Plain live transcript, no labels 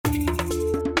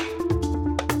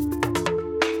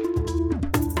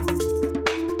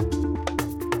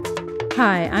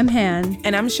Hi, I'm Han.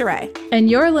 And I'm Sheree. And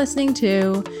you're listening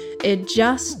to It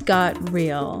Just Got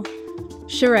Real.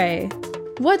 Sheree,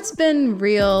 what's been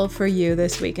real for you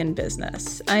this week in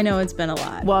business? I know it's been a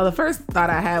lot. Well, the first thought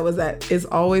I had was that it's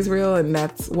always real, and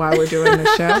that's why we're doing the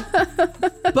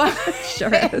show. But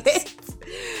sure is.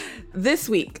 This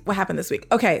week, what happened this week?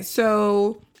 Okay,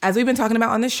 so as we've been talking about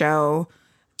on the show,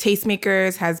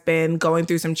 Tastemakers has been going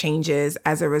through some changes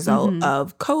as a result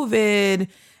of COVID,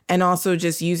 and also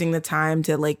just using the time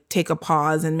to take a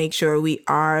pause and make sure we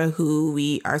are who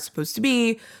we are supposed to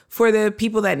be for the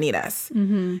people that need us.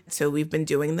 So we've been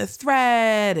doing the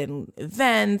thread and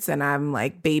events, and I'm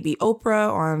like baby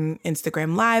Oprah on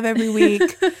Instagram Live every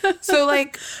week. So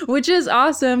which is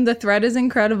awesome. The thread is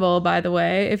incredible, by the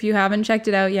way. If you haven't checked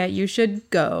it out yet, you should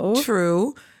go.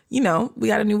 True. You know, we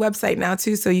got a new website now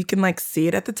too, so you can see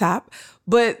it at the top.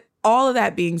 But all of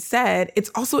that being said,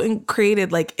 it's also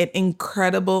created an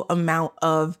incredible amount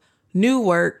of new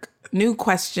work, new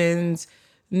questions,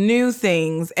 new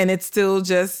things. And it's still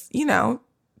just,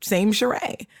 same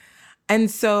Sheree. And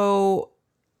so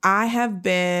I have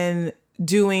been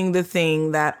doing the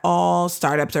thing that all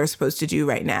startups are supposed to do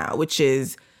right now, which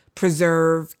is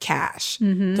preserve cash.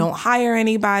 Don't hire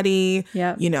anybody.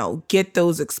 Yep. Get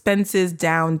those expenses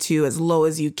down to as low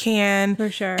as you can.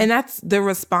 For sure. And that's the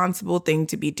responsible thing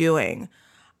to be doing.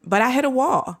 But I hit a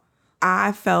wall.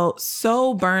 I felt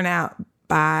so burnt out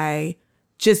by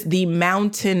just the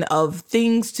mountain of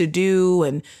things to do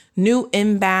and new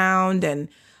inbound and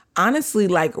honestly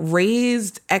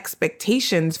raised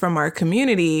expectations from our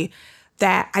community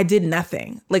that I did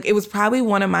nothing. It was probably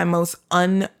one of my most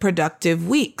unproductive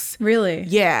weeks. Really?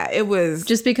 Yeah, it was.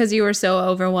 Just because you were so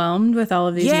overwhelmed with all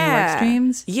of these new work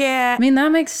streams? Yeah. I mean,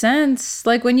 that makes sense.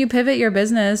 When you pivot your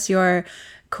business, your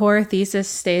core thesis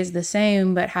stays the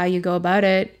same, but how you go about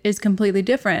it is completely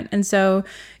different. And so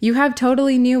you have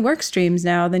totally new work streams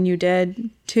now than you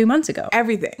did 2 months ago.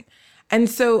 Everything. And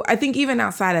so I think even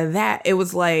outside of that, it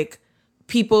was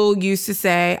people used to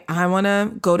say, I want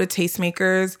to go to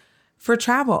Tastemakers for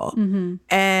travel.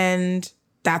 And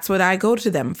that's what I go to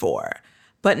them for.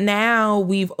 But now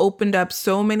we've opened up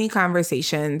so many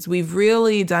conversations. We've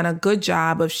really done a good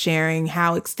job of sharing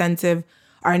how extensive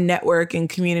our network and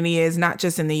community is, not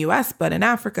just in the US, but in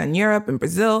Africa and Europe and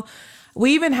Brazil.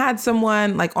 We even had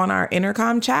someone on our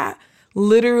intercom chat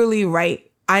literally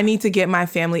write, I need to get my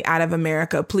family out of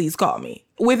America. Please call me,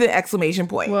 with an exclamation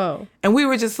point. Whoa. And we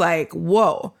were just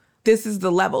whoa, this is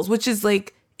the levels, which is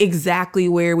exactly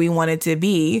where we wanted to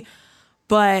be.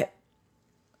 But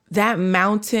that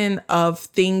mountain of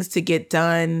things to get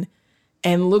done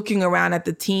and looking around at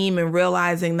the team and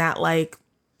realizing that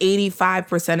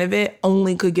 85% of it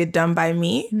only could get done by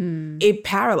me, it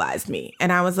paralyzed me.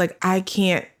 And I was I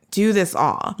can't do this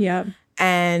all. Yeah.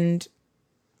 And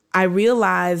I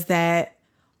realized that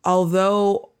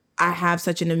although I have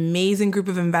such an amazing group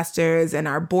of investors and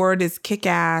our board is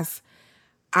kick-ass,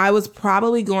 I was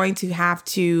probably going to have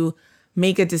to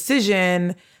make a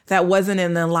decision that wasn't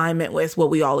in alignment with what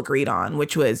we all agreed on,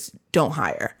 which was don't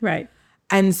hire. Right.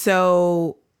 And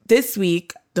so this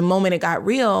week, the moment it got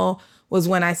real was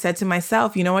when I said to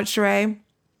myself, you know what, Sheree?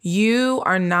 You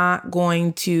are not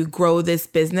going to grow this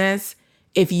business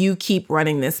if you keep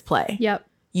running this play. Yep.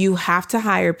 You have to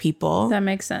hire people. That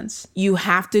makes sense. You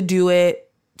have to do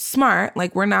it smart.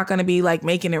 We're not going to be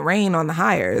making it rain on the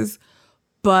hires,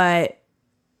 but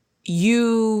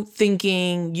you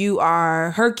thinking you are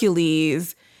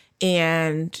Hercules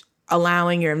and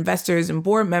allowing your investors and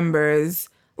board members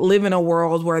live in a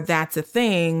world where that's a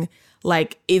thing,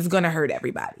 is going to hurt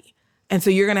everybody. And so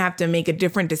you're going to have to make a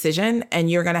different decision and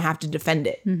you're going to have to defend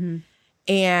it.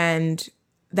 And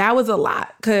that was a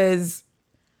lot because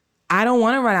I don't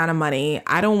want to run out of money.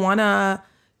 I don't want to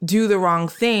do the wrong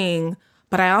thing,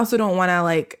 but I also don't want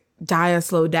to die a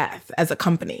slow death as a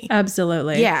company.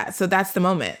 Absolutely. Yeah. So that's the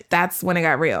moment. That's when it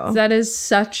got real. That is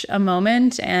such a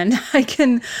moment. And I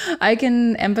can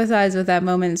empathize with that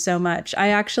moment so much. I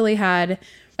actually had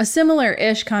a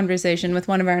similar-ish conversation with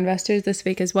one of our investors this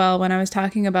week as well when I was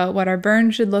talking about what our burn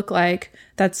should look like.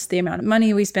 That's the amount of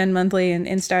money we spend monthly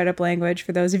in startup language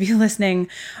for those of you listening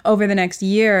over the next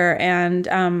year. And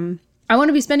I want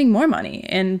to be spending more money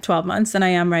in 12 months than I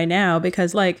am right now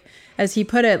because as he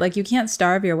put it, you can't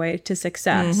starve your way to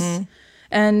success.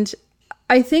 And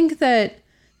I think that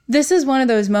this is one of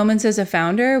those moments as a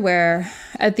founder where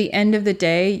at the end of the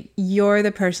day, you're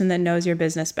the person that knows your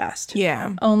business best.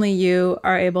 Yeah. Only you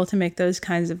are able to make those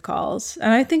kinds of calls.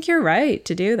 And I think you're right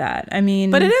to do that. I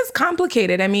mean, but it is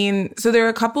complicated. I mean, so there are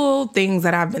a couple things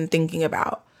that I've been thinking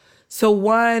about. So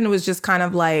one was just kind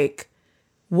of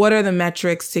what are the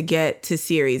metrics to get to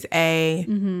Series A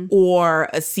or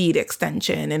a seed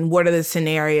extension? And what are the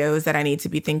scenarios that I need to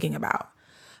be thinking about?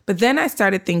 But then I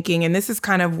started thinking, and this is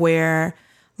kind of where,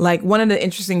 like, one of the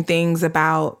interesting things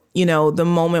about, you know, the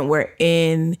moment we're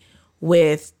in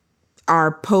with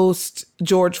our post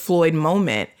George Floyd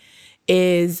moment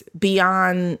is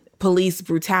beyond police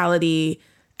brutality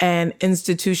and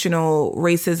institutional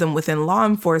racism within law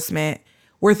enforcement.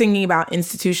 We're thinking about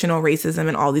institutional racism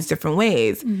in all these different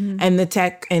ways. And the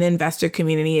tech and investor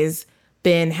community has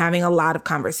been having a lot of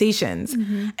conversations.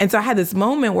 And so I had this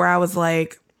moment where I was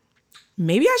like,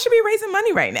 maybe I should be raising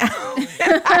money right now.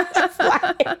 And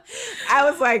I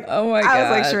was like, oh my God. I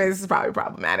was like, sure, this is probably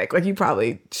problematic. Like, you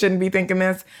probably shouldn't be thinking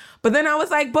this. But then I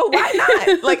was like, but why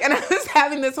not? Like, and I was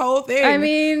having this whole thing. I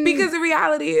mean, because the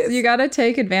reality is, you got to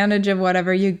take advantage of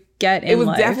whatever you get in life. It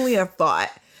was definitely a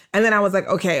thought. And then I was like,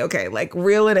 okay, like,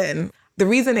 reel it in. The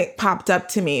reason it popped up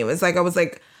to me was like, I was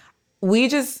like, we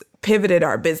just pivoted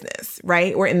our business,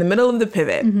 right? We're in the middle of the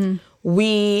pivot.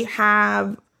 We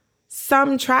have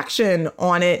some traction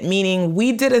on it, meaning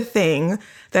we did a thing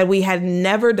that we had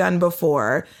never done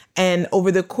before. And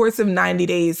over the course of 90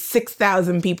 days,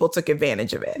 6,000 people took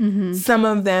advantage of it. Some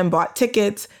of them bought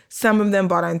tickets. Some of them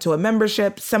bought into a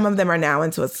membership. Some of them are now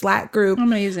into a Slack group.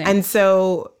 Amazing. And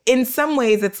so in some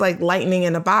ways, it's like lightning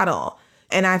in a bottle.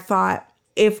 And I thought,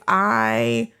 if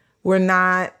I were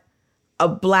not a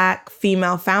Black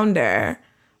female founder,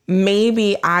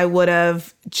 maybe I would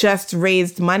have just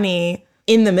raised money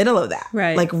in the middle of that,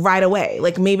 right? Like right away.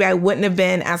 Like maybe I wouldn't have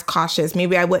been as cautious.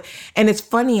 Maybe I would. And it's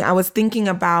funny, I was thinking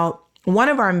about one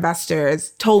of our investors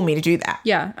told me to do that.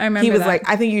 Yeah, I remember He was that. like,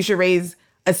 I think you should raise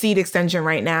a seed extension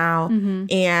right now.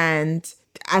 And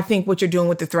I think what you're doing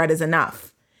with the thread is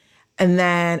enough. And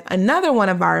then another one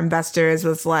of our investors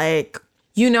was like,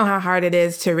 you know how hard it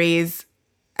is to raise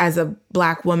as a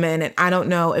Black woman. And I don't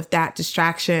know if that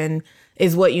distraction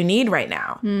is what you need right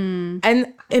now.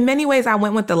 And in many ways, I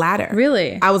went with the latter.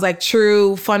 Really? I was like,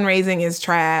 true, fundraising is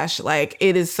trash. Like,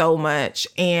 it is so much.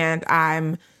 And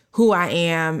I'm who I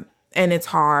am. And it's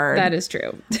hard. That is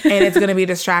true. And it's going to be a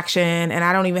distraction. And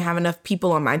I don't even have enough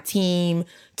people on my team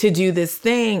to do this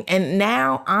thing. And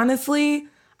now, honestly,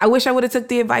 I wish I would have took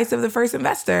the advice of the first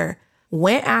investor.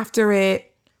 Went after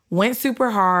it. Went super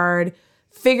hard.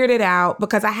 Figured it out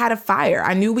because I had a fire.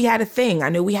 I knew we had a thing. I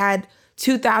knew we had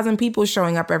 2,000 people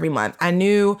showing up every month. I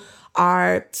knew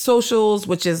our socials,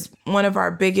 which is one of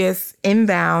our biggest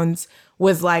inbounds,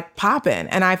 was like popping.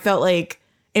 And I felt like,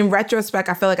 in retrospect,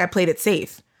 I felt like I played it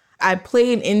safe. I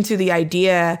played into the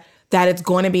idea that it's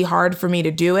going to be hard for me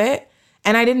to do it.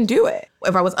 And I didn't do it.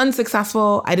 If I was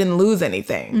unsuccessful, I didn't lose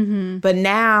anything. But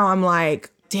now I'm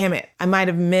like, damn it, I might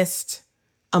have missed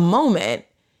a moment.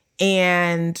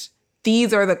 And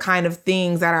these are the kind of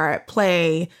things that are at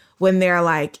play when they're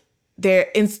like,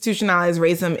 their institutionalized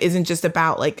racism isn't just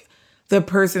about like the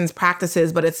person's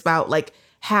practices, but it's about like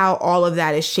how all of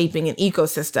that is shaping an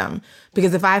ecosystem.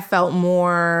 Because if I felt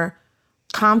more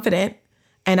confident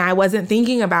and I wasn't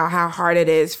thinking about how hard it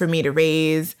is for me to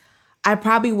raise, I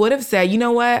probably would have said, you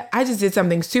know what? I just did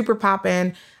something super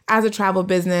poppin' as a travel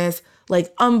business,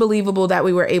 like unbelievable that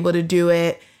we were able to do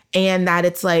it. And that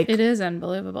it's like, it is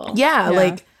unbelievable. Yeah.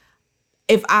 Like,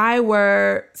 if I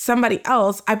were somebody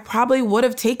else, I probably would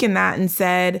have taken that and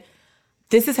said,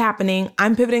 this is happening.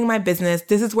 I'm pivoting my business.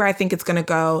 This is where I think it's going to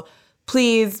go.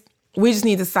 Please, we just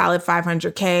need a solid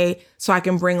 500K so I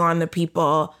can bring on the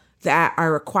people that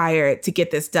are required to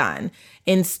get this done.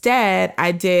 Instead,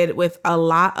 I did with a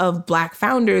lot of Black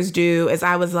founders do, is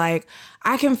I was like,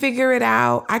 I can figure it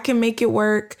out. I can make it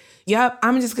work. Yep,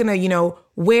 I'm just going to,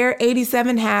 wear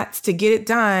 87 hats to get it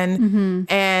done.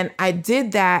 And I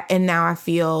did that. And now I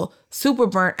feel super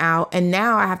burnt out. And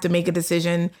now I have to make a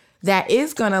decision that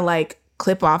is going to like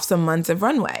clip off some months of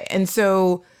runway. And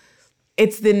so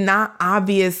it's the not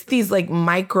obvious, these like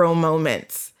micro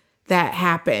moments that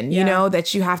happen, you know,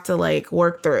 that you have to like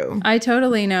work through. I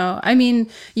totally know. I mean,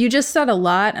 you just said a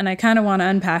lot and I kind of want to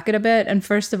unpack it a bit. And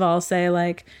first of all, say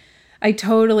like, I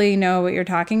totally know what you're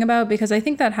talking about because I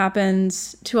think that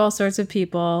happens to all sorts of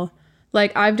people.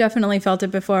 Like, I've definitely felt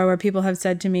it before where people have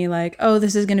said to me like, oh,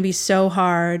 this is going to be so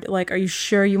hard. Like, are you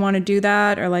sure you want to do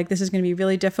that? Or like, this is going to be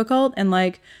really difficult. And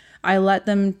like, I let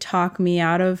them talk me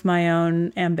out of my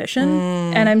own ambition.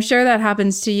 And I'm sure that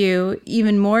happens to you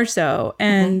even more so.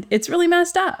 And it's really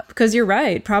messed up because you're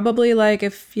right. Probably like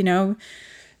if,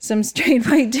 some straight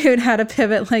white dude had a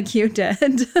pivot like you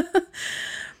did,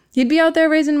 he'd be out there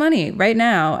raising money right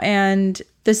now. And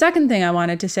the second thing I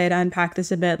wanted to say to unpack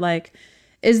this a bit, like,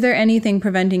 is there anything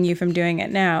preventing you from doing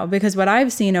it now? Because what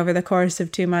I've seen over the course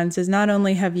of 2 months is not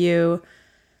only have you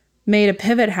made a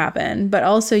pivot happen, but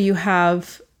also you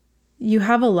have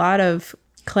a lot of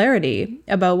clarity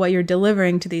about what you're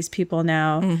delivering to these people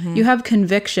now. Mm-hmm. You have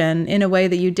conviction in a way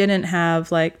that you didn't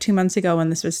have like 2 months ago when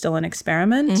this was still an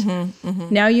experiment. Mm-hmm.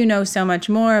 Mm-hmm. Now you know so much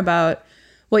more about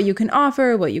what you can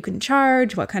offer, what you can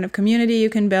charge, what kind of community you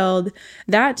can build.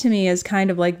 That to me is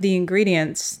kind of like the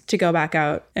ingredients to go back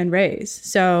out and raise.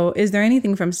 So is there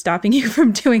anything from stopping you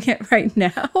from doing it right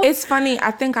now? It's funny.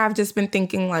 I think I've just been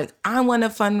thinking like, I want to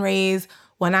fundraise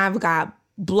when I've got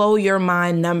blow your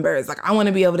mind numbers. Like I want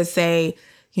to be able to say,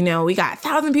 you know, we got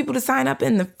 1,000 people to sign up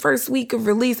in the first week of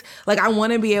release. Like I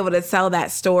want to be able to sell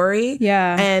that story.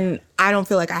 Yeah. And I don't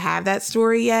feel like I have that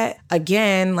story yet.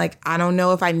 Again, like I don't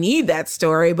know if I need that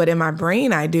story, but in my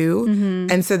brain I do. Mm-hmm.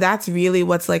 And so that's really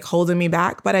what's like holding me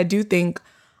back. But I do think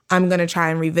I'm going to try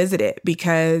and revisit it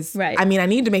because Right. I mean, I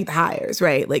need to make the hires,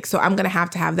 right? Like, so I'm going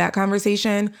to have that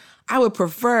conversation. I would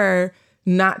prefer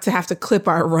not to have to clip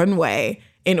our runway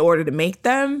in order to make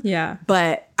them. Yeah.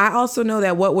 But I also know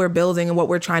that what we're building and what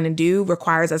we're trying to do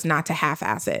requires us not to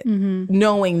half-ass it. Mm-hmm.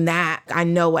 Knowing that, I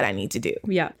know what I need to do.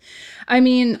 Yeah. I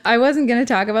mean, I wasn't going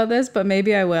to talk about this, but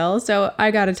maybe I will. So I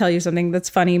got to tell you something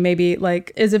that's funny, maybe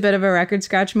like is a bit of a record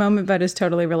scratch moment, but is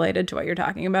totally related to what you're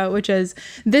talking about, which is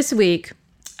this week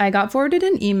I got forwarded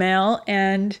an email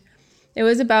and it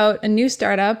was about a new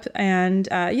startup and,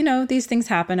 you know, these things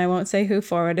happen. I won't say who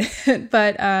forwarded it,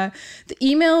 but the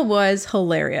email was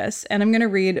hilarious. And I'm going to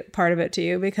read part of it to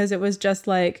you because it was just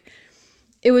like,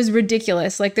 it was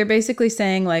ridiculous. Like they're basically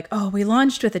saying like, oh, we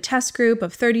launched with a test group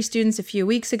of 30 students a few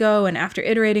weeks ago. And after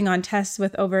iterating on tests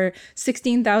with over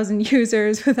 16,000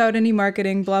 users without any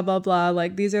marketing, blah, blah, blah.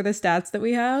 Like these are the stats that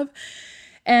we have.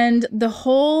 And the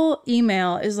whole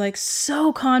email is like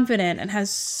so confident and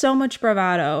has so much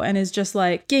bravado and is just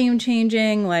like game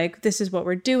changing. Like, this is what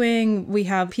we're doing. We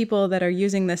have people that are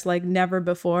using this like never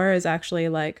before is actually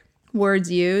like words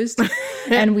used.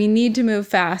 And we need to move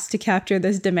fast to capture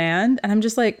this demand. And I'm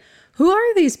just like, who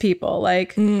are these people?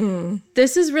 Like,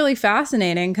 this is really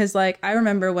fascinating because like I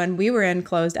remember when we were in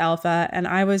closed alpha and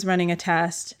I was running a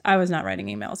test, I was not writing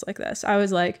emails like this. I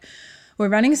was like, we're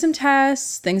running some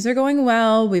tests. Things are going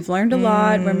well. We've learned a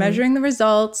lot. We're measuring the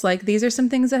results. Like these are some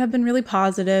things that have been really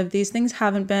positive. These things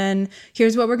haven't been.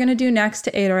 Here's what we're going to do next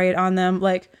to iterate on them.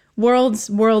 Like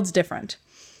worlds different.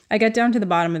 I get down to the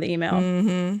bottom of the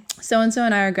email. So-and-so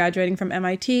and I are graduating from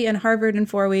MIT and Harvard in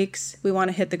 4 weeks. We want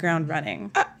to hit the ground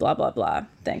running. Blah, blah, blah.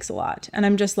 Thanks a lot. And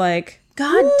I'm just like,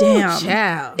 God damn.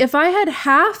 Child. If I had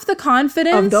half the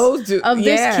confidence of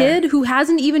this kid who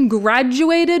hasn't even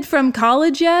graduated from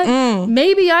college yet,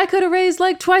 maybe I could have raised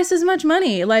like twice as much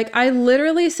money. Like I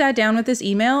literally sat down with this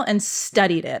email and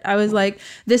studied it. I was like,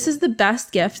 this is the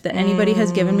best gift that anybody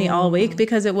has given me all week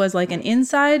because it was like an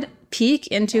inside peek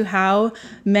into how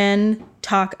men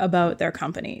talk about their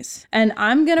companies. And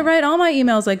I'm going to write all my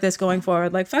emails like this going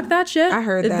forward. Like, fuck that shit. I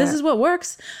heard that. This is what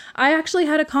works. I actually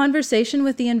had a conversation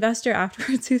with the investor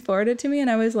afterwards who forwarded it to me. And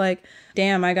I was like,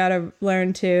 damn, I got to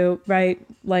learn to write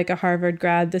like a Harvard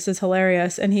grad. This is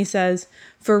hilarious. And he says,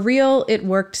 for real, it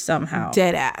worked somehow.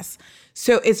 Dead ass.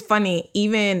 So it's funny,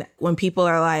 even when people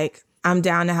are like, I'm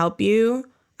down to help you,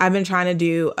 I've been trying to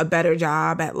do a better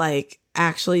job at like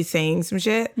actually saying some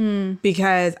shit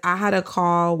because I had a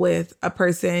call with a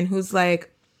person who's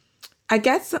like, I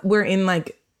guess we're in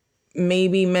like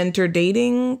maybe mentor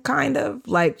dating kind of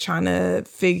like trying to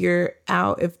figure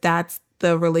out if that's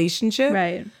the relationship.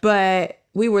 Right. But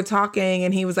we were talking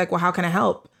and he was like, well, how can I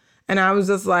help? And I was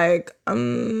just like,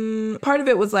 part of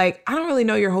it was like, I don't really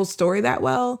know your whole story that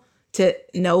well to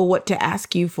know what to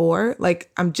ask you for.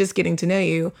 Like, I'm just getting to know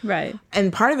you. Right.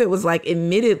 And part of it was like,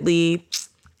 admittedly,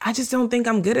 I just don't think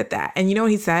I'm good at that. And you know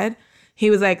what he said?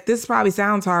 He was like, this probably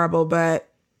sounds horrible, but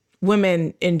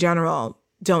women in general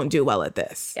don't do well at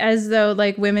this. As though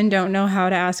like women don't know how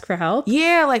to ask for help.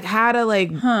 Yeah, like how to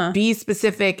like be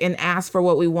specific and ask for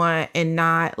what we want and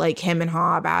not like hem and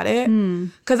haw about it.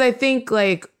 Because I think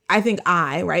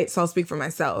right? So I'll speak for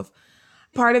myself.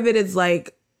 Part of it is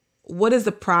like, what is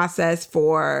the process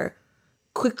for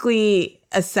quickly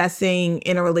assessing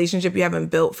in a relationship you haven't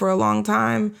built for a long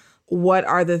time? What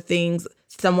are the things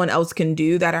someone else can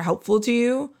do that are helpful to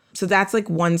you? So that's like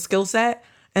one skill set.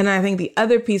 And I think the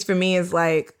other piece for me is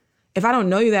like, if I don't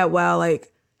know you that well,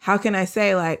 like, how can I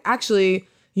say like, actually,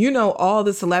 you know all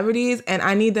the celebrities and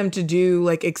I need them to do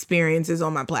like experiences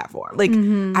on my platform. Like,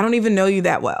 I don't even know you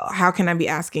that well. How can I be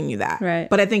asking you that? Right.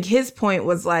 But I think his point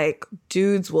was like,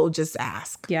 dudes will just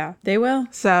ask. Yeah, they will.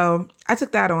 So I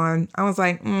took that on. I was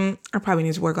like, I probably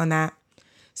need to work on that.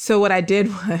 So what I did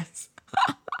was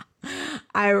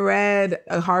I read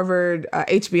a Harvard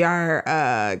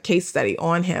HBR case study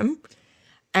on him.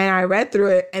 And I read through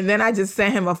it, and then I just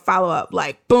sent him a follow-up,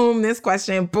 like, boom, this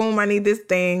question, boom, I need this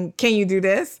thing. Can you do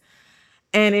this?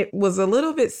 And it was a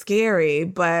little bit scary,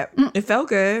 but it felt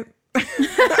good.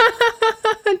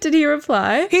 Did he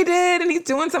reply? He did, and he's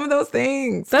doing some of those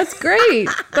things. That's great.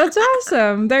 That's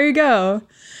awesome. There you go.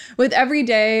 With every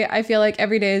day, I feel like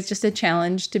every day is just a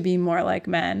challenge to be more like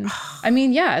men. I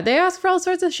mean, yeah, they ask for all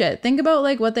sorts of shit. Think about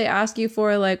like what they ask you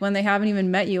for, like when they haven't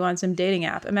even met you on some dating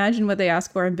app. Imagine what they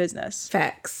ask for in business.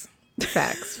 Facts.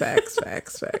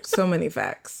 So many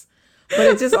facts. But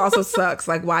it just also sucks.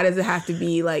 Like, why does it have to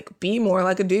be like, be more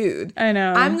like a dude? I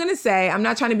know. I'm going to say, I'm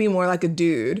not trying to be more like a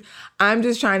dude. I'm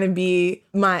just trying to be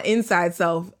my inside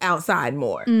self outside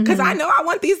more. Because I know I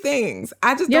want these things.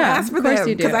 I just don't ask for them.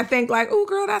 Because I think like, oh,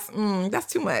 girl,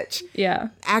 that's too much. Yeah.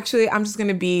 Actually, I'm just going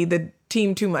to be the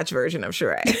Team Too Much version of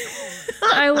Sheree.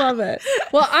 I love it.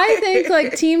 Well, I think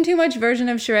like Team Too Much version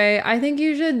of Sheree, I think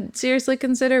you should seriously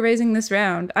consider raising this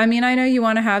round. I mean, I know you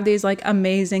want to have these like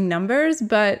amazing numbers,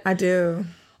 but I do.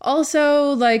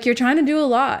 Also, like you're trying to do a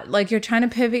lot. Like you're trying to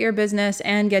pivot your business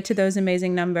and get to those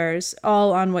amazing numbers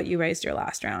all on what you raised your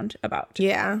last round about.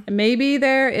 Yeah. Maybe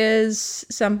there is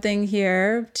something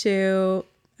here to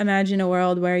imagine a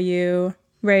world where you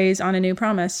raise on a new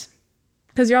promise.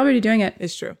 Because you're already doing it.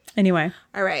 It's true. Anyway.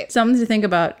 All right. Something to think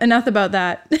about. Enough about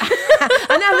that.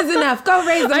 Enough is enough. Go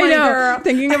raise the money, girl.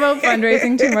 Thinking about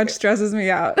fundraising too much stresses me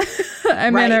out.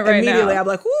 I'm in it right immediately, now. I'm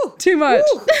like, whoo. Too much.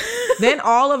 Woo. Then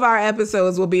all of our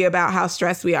episodes will be about how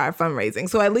stressed we are at fundraising.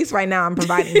 So at least right now I'm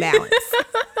providing balance.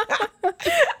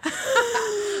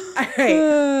 All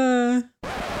right.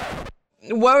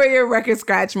 What were your record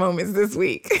scratch moments this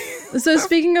week? So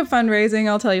speaking of fundraising,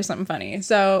 I'll tell you something funny.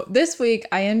 So this week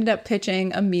I ended up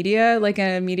pitching a media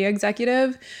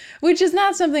executive, which is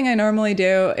not something I normally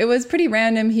do. It was pretty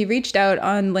random. He reached out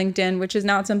on LinkedIn, which is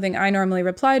not something I normally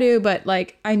reply to, but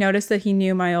like I noticed that he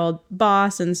knew my old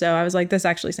boss. And so I was like, this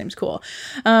actually seems cool.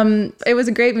 It was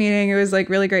a great meeting. It was like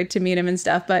really great to meet him and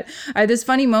stuff. But I had this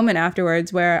funny moment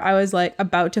afterwards where I was like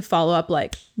about to follow up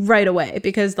like right away,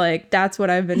 because like that's what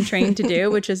I've been trained to do,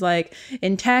 which is like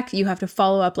in tech, you have to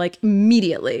follow up like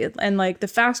immediately. And like the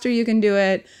faster you can do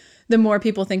it, the more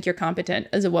people think you're competent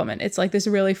as a woman. It's like this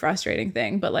really frustrating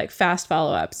thing, but like fast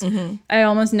follow-ups. I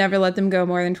almost never let them go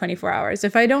more than 24 hours.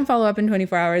 If I don't follow up in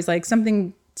 24 hours, like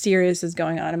something serious is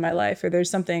going on in my life, or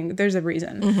there's a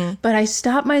reason. But I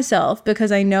stop myself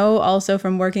because I know also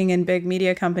from working in big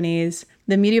media companies,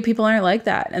 the media people aren't like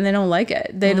that, and they don't like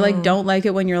it. They like don't like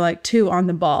it when you're like too on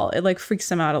the ball. It like freaks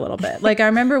them out a little bit. Like I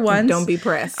remember once, don't be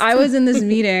pressed. I was in this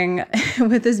meeting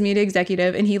with this media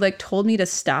executive, and he like told me to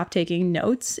stop taking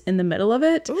notes in the middle of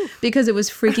it because it was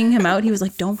freaking him out. He was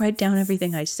like, "Don't write down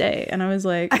everything I say," and I was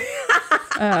like,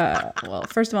 well,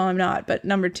 first of all, I'm not, but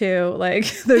number two, like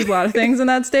there's a lot of things in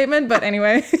that statement. But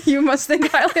anyway, you must think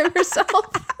highly of yourself.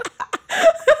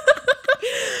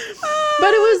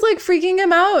 But it was like freaking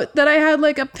him out that I had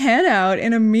like a pen out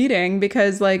in a meeting,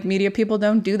 because like media people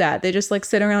don't do that. They just like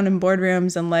sit around in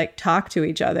boardrooms and like talk to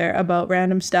each other about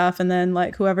random stuff. And then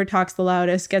like whoever talks the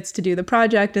loudest gets to do the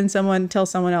project, and someone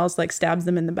else like stabs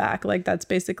them in the back. Like that's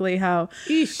basically how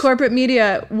corporate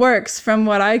media works from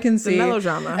what I can see. The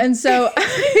melodrama. And so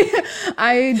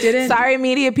I didn't. Sorry,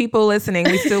 media people listening.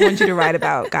 We still want you to write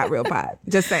about Got Real Pod.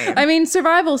 Just saying. I mean,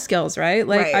 survival skills, right?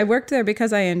 Like Right. I worked there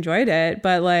because I enjoyed it,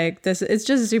 but like it's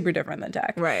just super different than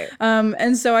tech. Right.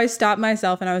 And so I stopped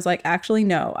myself and I was like, actually,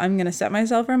 no, I'm going to set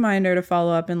myself a reminder to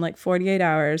follow up in like 48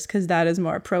 hours because that is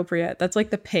more appropriate. That's like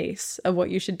the pace of what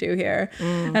you should do here.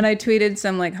 And I tweeted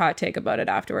some like hot take about it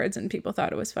afterwards, and people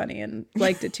thought it was funny and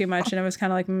liked it too much. And it was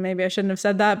kind of like, maybe I shouldn't have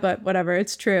said that, but whatever,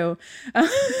 it's true.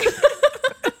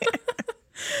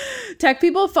 Tech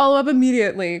people follow up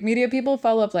immediately. Media people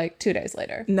follow up like 2 days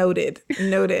later. Noted.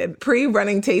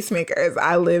 Pre-running Tastemakers,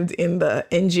 I lived in the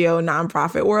NGO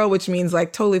nonprofit world, which means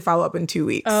like totally follow up in 2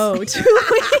 weeks. Oh, 2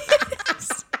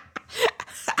 weeks.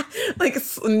 Like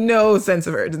no sense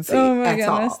of urgency. Oh my at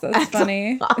goodness, all. that's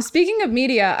funny. Speaking of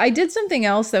media, I did something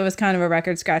else that was kind of a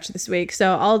record scratch this week.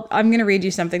 So I'm going to read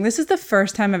you something. This is the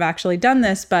first time I've actually done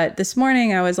this, but this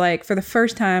morning I was like, for the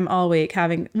first time all week,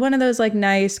 having one of those like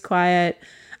nice, quiet,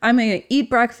 I'm going to eat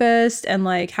breakfast and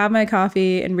like have my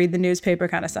coffee and read the newspaper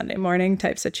kind of Sunday morning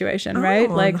type situation, right?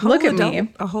 Like, look at me.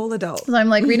 A whole adult. So I'm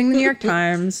like reading the New York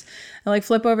Times. I like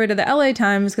flip over to the LA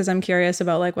Times because I'm curious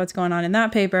about like what's going on in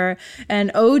that paper. And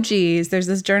oh geez, there's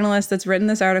this journalist that's written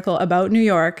this article about New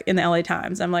York in the LA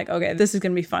Times. I'm like, okay, this is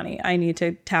going to be funny. I need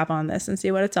to tap on this and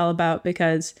see what it's all about,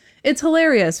 because it's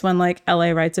hilarious when like LA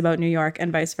writes about New York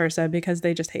and vice versa, because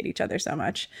they just hate each other so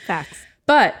much. Facts.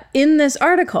 But in this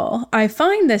article, I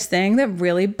find this thing that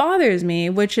really bothers me,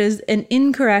 which is an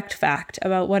incorrect fact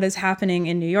about what is happening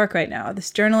in New York right now.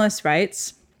 This journalist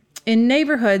writes, in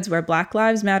neighborhoods where Black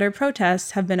Lives Matter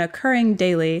protests have been occurring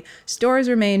daily, stores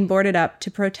remain boarded up to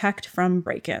protect from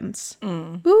break-ins.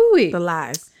 Ooh-wee. The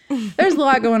lies. There's a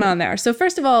lot going on there. So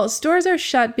first of all, stores are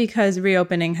shut because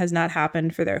reopening has not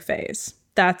happened for their phase.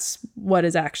 That's what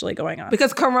is actually going on.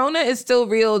 Because Corona is still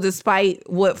real despite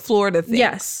what Florida thinks.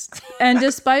 Yes. And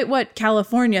despite what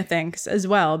California thinks as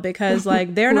well, because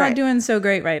like they're not doing so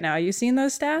great right now. You seen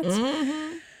those stats?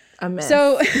 Mm-hmm. A mess.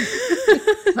 So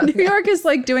New York is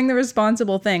like doing the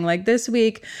responsible thing. Like this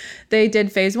week they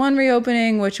did phase 1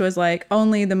 reopening, which was like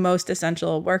only the most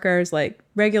essential workers, like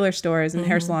regular stores and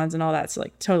hair salons and all that's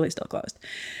like totally still closed.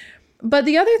 But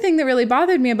the other thing that really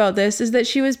bothered me about this is that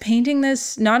she was painting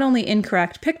this not only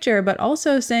incorrect picture, but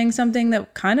also saying something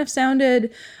that kind of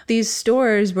sounded these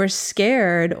stores were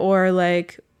scared or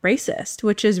like racist,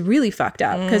 which is really fucked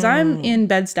up. Because I'm in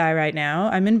Bed-Stuy right now.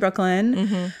 I'm in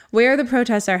Brooklyn, where the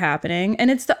protests are happening. And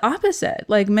it's the opposite.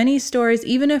 Like many stores,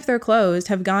 even if they're closed,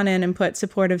 have gone in and put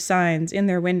supportive signs in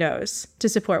their windows to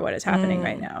support what is happening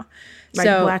right now. Like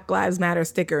so, Black Lives Matter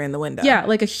sticker in the window. Yeah,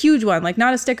 like a huge one. Like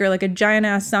not a sticker, like a giant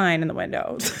ass sign in the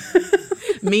window.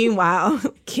 Meanwhile,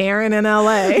 Karen in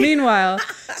LA. Meanwhile.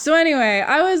 So anyway,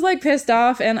 I was like pissed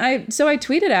off and I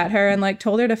tweeted at her and like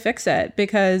told her to fix it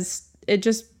because it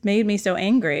just made me so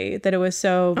angry that it was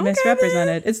so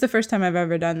misrepresented. It's the first time I've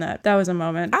ever done that. That was a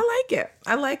moment. I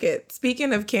like it.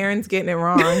 Speaking of Karen's getting it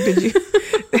wrong, did you...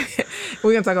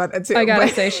 We're going to talk about that too. I gotta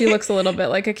say, she looks a little bit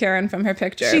like a Karen from her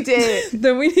picture. She did.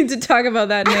 Then we need to talk about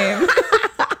that name.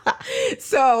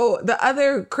 So the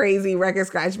other crazy record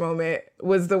scratch moment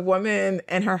was the woman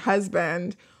and her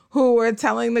husband who were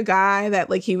telling the guy that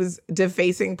like he was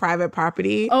defacing private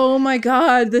property. Oh my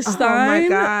God, the sign? Oh my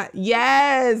God.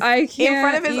 Yes. I can't in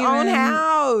front of his own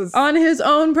house. On his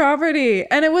own property.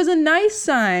 And it was a nice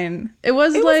sign. It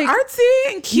was like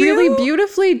artsy and cute. Really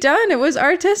beautifully done. It was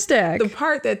artistic. The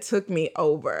part that took me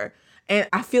over, and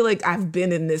I feel like I've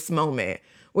been in this moment,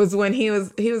 was when he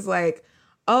was like,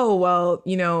 oh, well,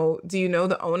 you know, do you know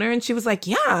the owner? And she was like,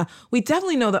 yeah, we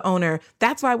definitely know the owner.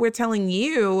 That's why we're telling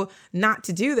you not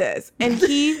to do this. And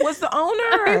he was the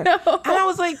owner. I know. And I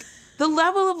was like, the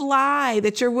level of lie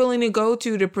that you're willing to go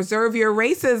to preserve your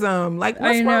racism. Like,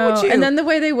 what's wrong with you? And then the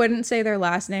way they wouldn't say their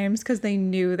last names because they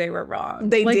knew they were wrong.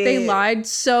 They did. They lied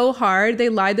so hard. They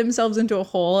lied themselves into a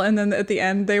hole. And then at the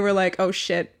end, they were like, oh,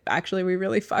 shit. Actually, we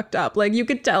really fucked up. Like, you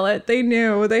could tell it. They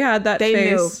knew. They had that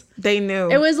face. They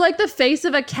knew. It was like the face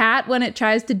of a cat when it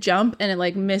tries to jump and it,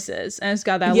 like, misses. And it's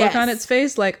got that look on its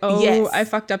face like, oh, I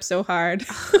fucked up so hard.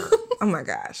 Oh, my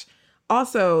gosh.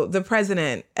 Also, the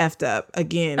president effed up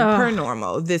again, per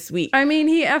normal, this week. I mean,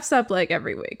 he effs up like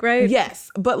every week, right? Yes.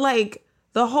 But like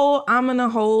the whole, I'm going to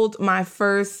hold my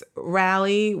first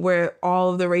rally where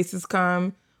all of the races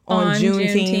come on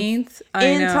Juneteenth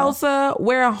in Tulsa,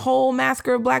 where a whole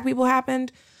massacre of Black people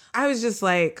happened. I was just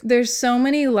like... There's so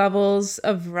many levels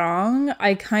of wrong.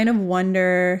 I kind of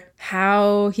wonder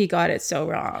how he got it so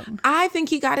wrong. I think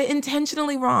he got it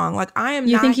intentionally wrong. Like,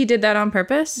 You think he did that on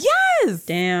purpose? Yes!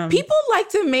 Damn. People like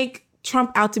to make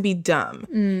Trump out to be dumb.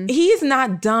 He is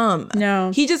not dumb.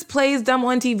 No. He just plays dumb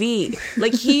on TV.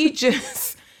 Like,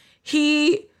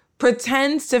 he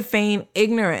pretends to feign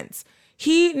ignorance.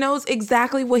 He knows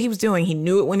exactly what he was doing. He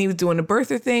knew it when he was doing the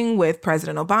birther thing with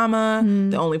President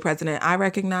Obama, the only president I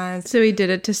recognize. So he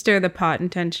did it to stir the pot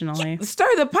intentionally. Yeah,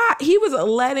 stir the pot. He was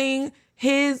letting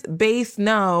his base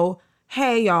know,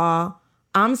 hey, y'all,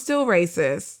 I'm still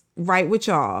racist, right with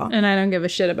y'all. And I don't give a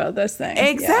shit about this thing.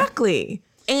 Exactly. Yeah.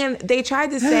 And they tried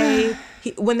to say,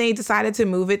 when they decided to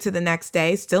move it to the next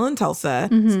day, still in Tulsa,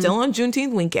 still on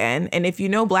Juneteenth weekend. And if you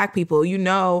know Black people, you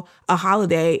know a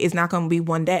holiday is not going to be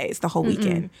one day. It's the whole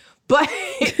weekend. But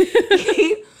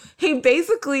he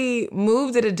basically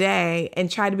moved it a day and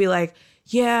tried to be like,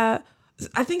 yeah,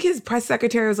 I think his press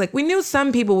secretary was like, we knew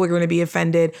some people were going to be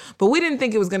offended, but we didn't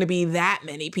think it was going to be that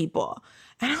many people.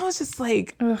 And I was just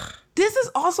like, this is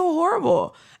also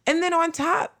horrible. And then on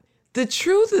top, the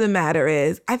truth of the matter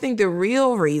is, I think the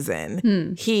real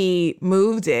reason he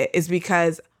moved it is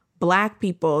because Black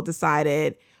people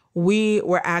decided we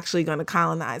were actually going to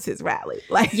colonize his rally.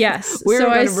 Like, yes. So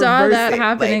I saw that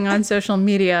happening on social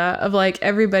media of like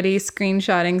everybody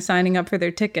screenshotting, signing up for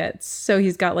their tickets. So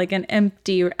he's got like an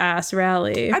empty ass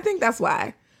rally. I think that's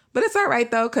why. But it's all right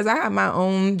though, because I have my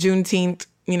own Juneteenth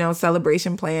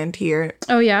celebration planned here.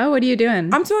 Oh, yeah? What are you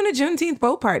doing? I'm doing a Juneteenth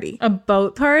boat party. A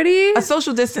boat party? A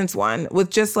social distance one with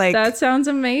just like That sounds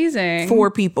amazing.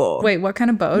 4 people. Wait, what kind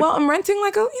of boat? Well, I'm renting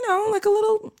like a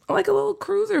little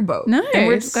cruiser boat. Nice. And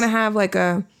we're just gonna have like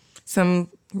some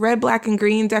red, black, and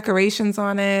green decorations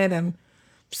on it, and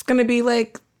just gonna be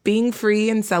like being free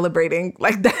and celebrating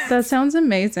like that. That sounds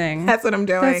amazing. That's what I'm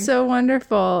doing. That's so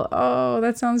wonderful. Oh,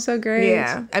 that sounds so great.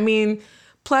 Yeah. I mean,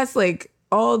 plus like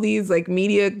all these like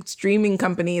media streaming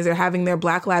companies are having their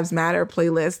Black Lives Matter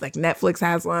playlist. Like Netflix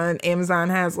has one, Amazon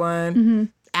has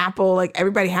one, Apple, like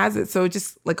everybody has it. So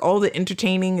just like all the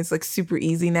entertaining is like super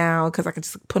easy now because I can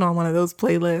just put on one of those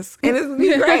playlists and it's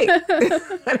be great.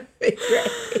 It'll be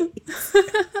great.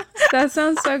 That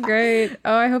sounds so great.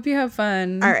 Oh, I hope you have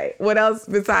fun. All right. What else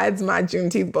besides my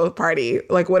Juneteenth boat party?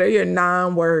 Like what are your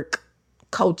non-work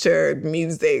culture,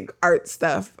 music, art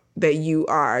stuff that you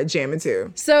are jamming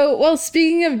to? So, well,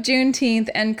 speaking of Juneteenth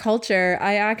and culture,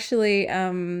 I actually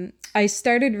I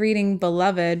started reading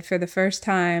Beloved for the first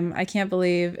time. I can't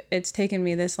believe it's taken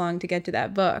me this long to get to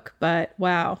that book, but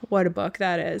wow, what a book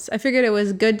that is. I figured it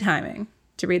was good timing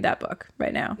to read that book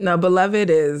right now. No, Beloved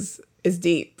is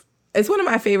deep. It's one of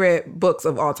my favorite books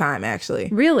of all time, actually.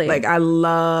 Really? Like, I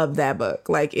love that book.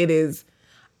 Like, it is...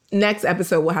 Next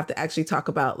episode, we'll have to actually talk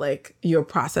about, like, your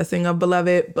processing of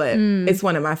Beloved, but it's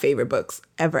one of my favorite books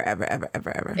ever, ever, ever,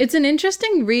 ever, ever. It's an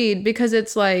interesting read because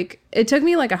it's like, it took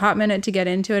me like a hot minute to get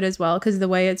into it as well because the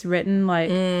way it's written, like,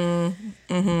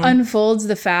 unfolds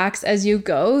the facts as you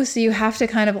go. So you have to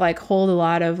kind of like hold a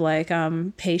lot of like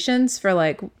patience for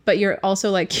like, but you're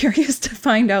also like curious to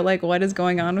find out like what is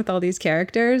going on with all these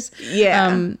characters.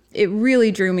 Yeah. It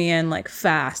really drew me in like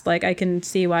fast. Like I can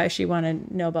see why she won a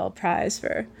Nobel Prize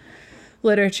for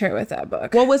literature with that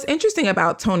book. Well, what's interesting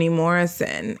about Toni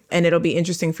Morrison, and it'll be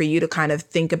interesting for you to kind of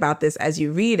think about this as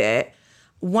you read it,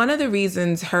 one of the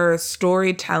reasons her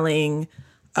storytelling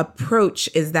approach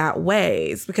is that way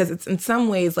is because it's in some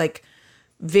ways like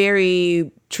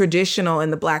very traditional in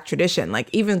the Black tradition, like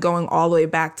even going all the way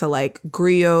back to like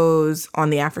griots on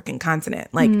the African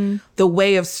continent. Like the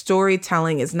way of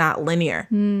storytelling is not linear.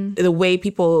 The way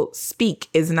people speak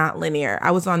is not linear.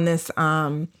 I was on this,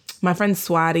 my friend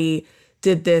Swati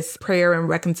did this prayer and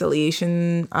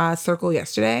reconciliation circle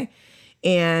yesterday.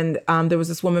 And there was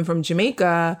this woman from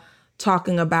Jamaica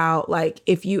talking about like,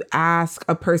 if you ask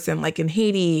a person like in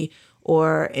Haiti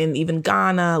or in even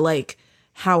Ghana, like,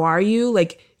 how are you?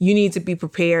 Like, you need to be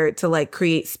prepared to like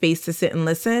create space to sit and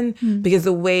listen because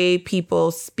the way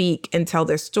people speak and tell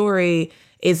their story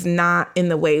is not in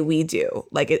the way we do,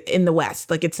 like in the West.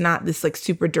 Like, it's not this like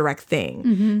super direct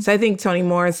thing. So I think Toni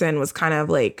Morrison was kind of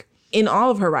like, in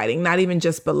all of her writing, not even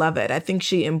just Beloved, I think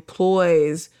she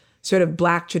employs sort of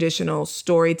Black traditional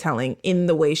storytelling in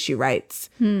the way she writes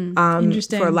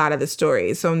Interesting. for a lot of the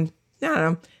stories. So, I don't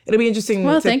know. It'll be interesting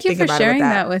Well, to thank you think for about sharing it with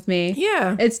that with me.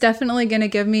 Yeah. It's definitely going to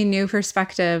give me new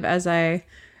perspective as I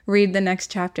read the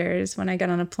next chapters when I get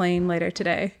on a plane later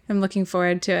today. I'm looking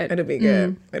forward to it. It'll be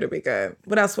good. It'll be good.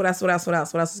 What else is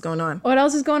going on? What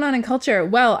else is going on in culture?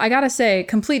 Well, I gotta say,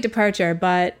 complete departure,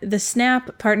 but the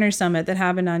Snap Partner Summit that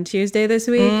happened on Tuesday this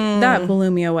week, that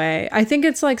blew me away. I think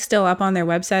it's like still up on their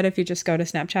website if you just go to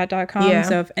snapchat.com. Yeah.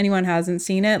 So if anyone hasn't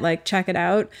seen it, like check it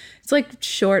out. It's like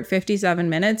short 57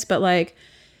 minutes, but like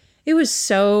it was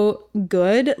so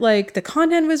good. Like the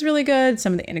content was really good.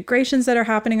 Some of the integrations that are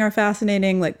happening are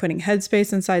fascinating. Like putting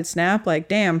Headspace inside Snap. Like,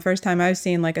 damn, first time I've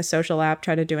seen like a social app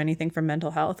try to do anything for mental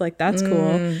health. Like that's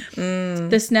cool.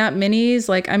 The Snap Minis,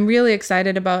 like I'm really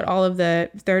excited about all of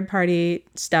the third-party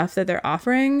stuff that they're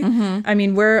offering. I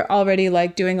mean, we're already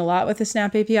like doing a lot with the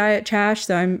Snap API at Chash,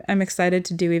 so I'm excited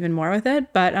to do even more with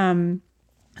it. But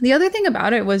the other thing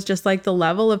about it was just like the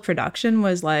level of production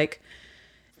was like,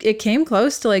 it came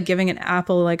close to like giving an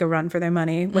Apple like a run for their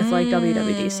money with like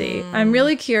WWDC. I'm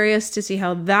really curious to see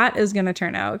how that is going to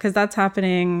turn out because that's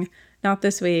happening not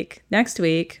this week, next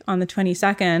week on the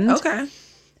 22nd. Okay.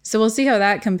 So we'll see how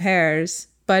that compares.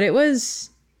 But it was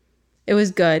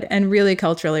good and really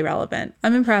culturally relevant.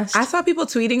 I'm impressed. I saw people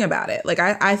tweeting about it. Like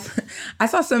I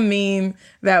saw some meme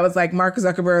that was like Mark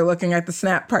Zuckerberg looking at the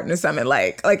Snap Partner Summit.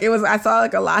 Like it was, I saw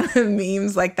like a lot of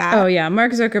memes like that. Oh yeah.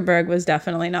 Mark Zuckerberg was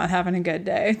definitely not having a good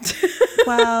day.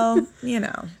 Well, you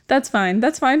know. That's fine.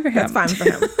 That's fine for him. That's fine for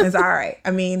him. It's all right.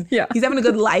 I mean, Yeah. He's having a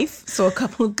good life. So a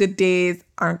couple of good days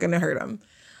aren't going to hurt him.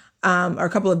 Or a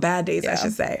couple of bad days, I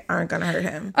should say, aren't going to hurt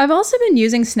him. I've also been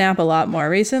using Snap a lot more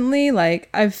recently. Like,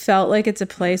 I've felt like it's a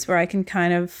place where I can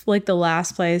kind of, like the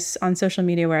last place on social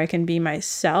media where I can be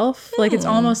myself. Like, it's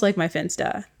almost like my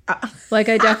Finsta. Like,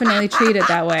 I definitely treat it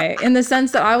that way in the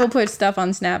sense that I will put stuff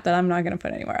on Snap that I'm not going to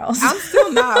put anywhere else. I'm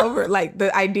still not over, like,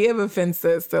 the idea of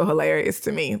Afinsta is still hilarious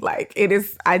to me. Like, it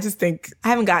is, I just think, I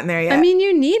haven't gotten there yet. I mean,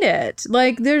 you need it.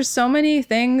 Like, there's so many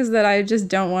things that I just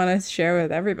don't want to share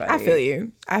with everybody. I feel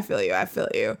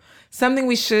you. Something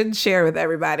we should share with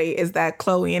everybody is that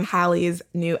Chloe and Halle's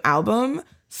new album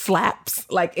slaps.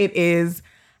 Like, it is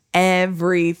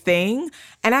everything.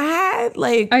 And I had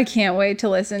like, I can't wait to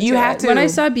listen to it. You have to. When I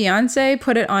saw Beyonce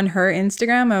put it on her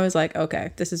Instagram, I was like,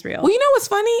 okay, this is real. Well, you know what's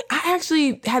funny? I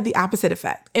actually had the opposite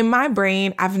effect. In my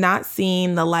brain, I've not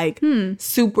seen the like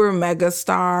super mega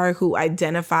star who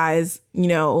identifies, you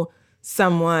know,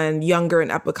 someone younger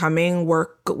and up and coming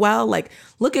work well. Like,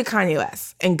 look at Kanye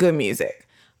West and good music.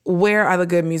 Where are the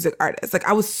good music artists? Like,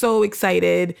 I was so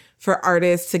excited for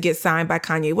artists to get signed by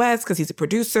Kanye West because he's a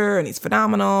producer and he's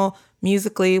phenomenal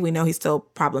musically. We know he's still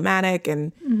problematic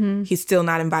and he's still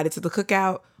not invited to the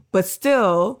cookout. But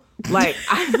still, like,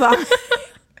 I thought...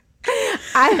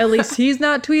 At least he's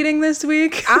not tweeting this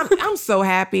week. I'm so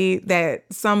happy that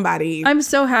somebody... I'm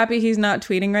so happy he's not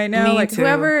tweeting right now. Me Like, too.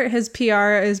 whoever his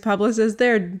PR, his publicist,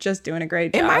 they're just doing a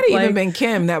great job. It might have like, even been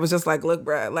Kim that was just like, look,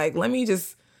 bruh, like, let me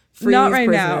just free Not these right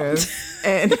now. prisoners.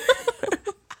 And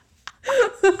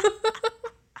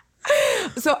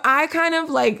so I kind of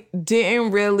like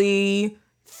didn't really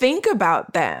think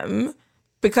about them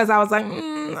because I was like,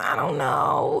 I don't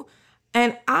know.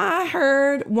 And I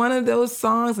heard one of those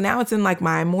songs. Now it's in like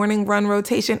my morning run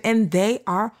rotation and they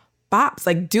are bops.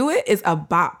 Like, Do It is a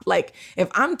bop. Like, if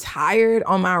I'm tired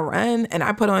on my run and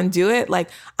I put on Do It, like,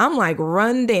 I'm like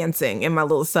run dancing in my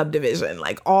little subdivision,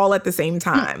 like all at the same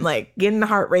time, like getting the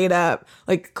heart rate up.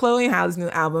 Like, Chloe and Halle's new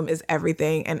album is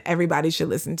everything and everybody should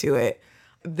listen to it.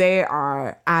 They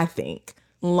are, I think,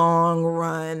 long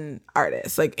run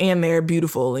artists, like, and they're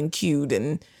beautiful and cute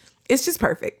and it's just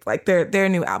perfect. Like, their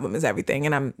new album is everything,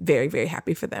 and I'm very, very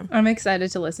happy for them. I'm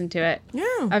excited to listen to it.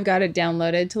 Yeah. I've got it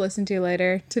downloaded to listen to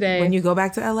later today. When you go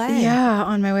back to LA. Yeah,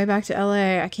 on my way back to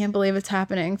LA. I can't believe it's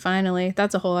happening, finally.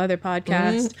 That's a whole other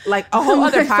podcast. Like, a whole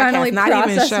other I finally podcast, not even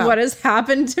processed show. what has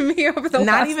happened to me over the last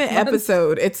Not even month.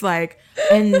 episode. It's like,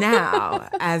 and now,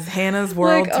 as Hannah's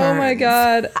world Like, turns. oh my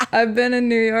God. I've been in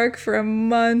New York for a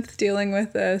month dealing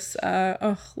with this.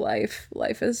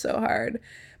 Life is so hard.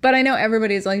 But I know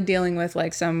everybody's like dealing with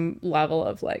like some level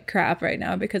of like crap right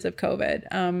now because of COVID.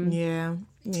 Yeah.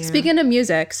 Speaking of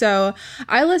music, so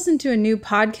I listened to a new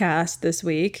podcast this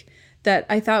week that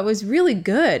I thought was really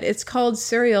good. It's called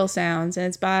Surreal Sounds, and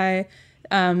it's by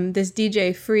this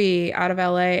DJ Free out of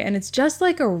LA, and it's just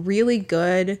like a really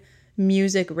good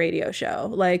music radio show.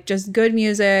 Like, just good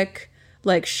music,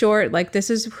 like short, like this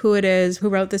is who it is, who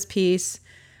wrote this piece.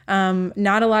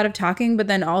 Not a lot of talking, but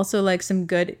then also like some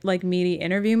good like meaty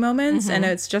interview moments. And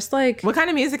it's just like, What kind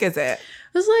of music is it? it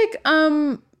was like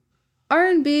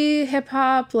R&B, hip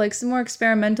hop, like some more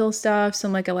experimental stuff,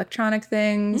 some like electronic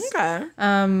things. Okay.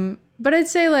 But I'd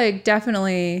say like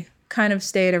definitely kind of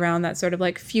stayed around that sort of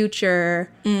like future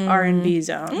R&B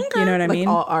zone. You know what I Like mean?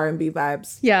 all R&B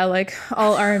vibes. Yeah, like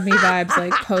all R&B vibes,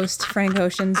 like post Frank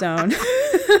Ocean zone.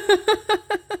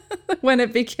 When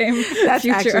it became That's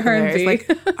future actually R&B. hilarious.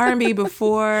 Like R&B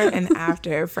before and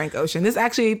after Frank Ocean. This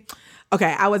actually,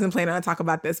 okay, I wasn't planning on talking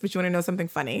about this, but you want to know something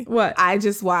funny? What? I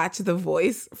just watched The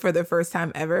Voice for the first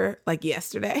time ever, like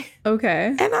yesterday. Okay.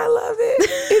 And I love it.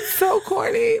 It's so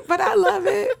corny, but I love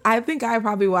it. I think I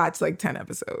probably watched like 10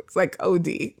 episodes, like OD.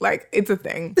 Like, it's a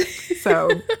thing. So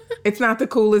it's not the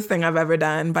coolest thing I've ever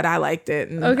done, but I liked it.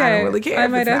 And Okay. I don't really care. I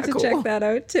if might it's have not to cool. check that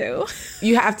out too.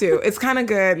 You have to. It's kind of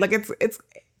good. Like, it's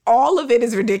all of it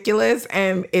is ridiculous,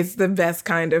 and it's the best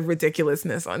kind of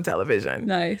ridiculousness on television.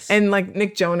 Nice. And like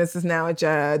Nick Jonas is now a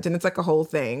judge, and it's like a whole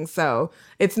thing. So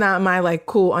it's not my like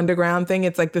cool underground thing.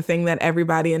 It's like the thing that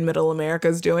everybody in Middle America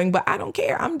is doing, but I don't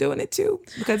care. I'm doing it too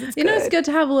because it's You know, it's good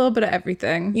to have a little bit of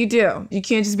everything. You do. You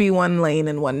can't just be one lane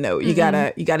and one note. You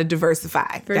gotta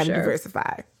diversify. For You gotta sure.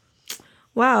 diversify.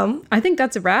 Well, I think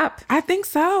that's a wrap. I think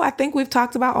so. I think we've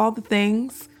talked about all the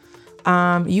things.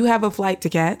 You have a flight to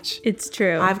catch. It's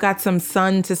true. I've got some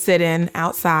sun to sit in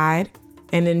outside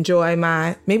and enjoy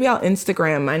maybe I'll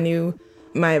Instagram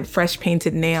my fresh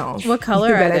painted nails. What color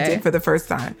that are I they? did for the first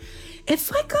time.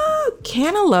 It's like a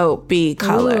cantaloupe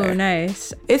color. Ooh,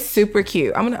 nice. It's super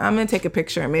cute. I'm gonna take a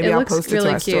picture and maybe It I'll looks post it really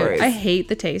to our cute. stories. I hate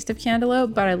the taste of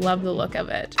cantaloupe, but I love the look of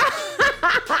it.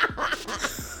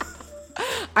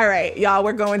 All right, y'all,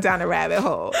 we're going down a rabbit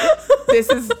hole.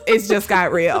 It's just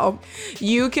got real.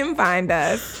 You can find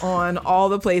us on all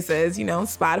the places,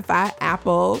 Spotify,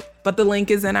 Apple, but the link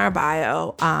is in our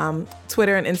bio.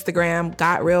 Twitter and Instagram,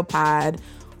 Got Real Pod.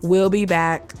 We'll be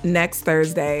back next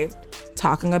Thursday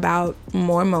talking about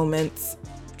more moments,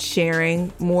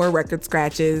 sharing more record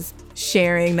scratches,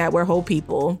 sharing that we're whole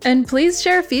people. And please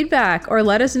share feedback or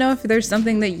let us know if there's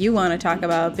something that you want to talk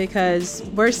about, because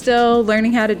we're still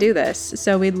learning how to do this.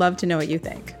 So we'd love to know what you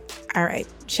think. All right.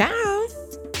 Ciao.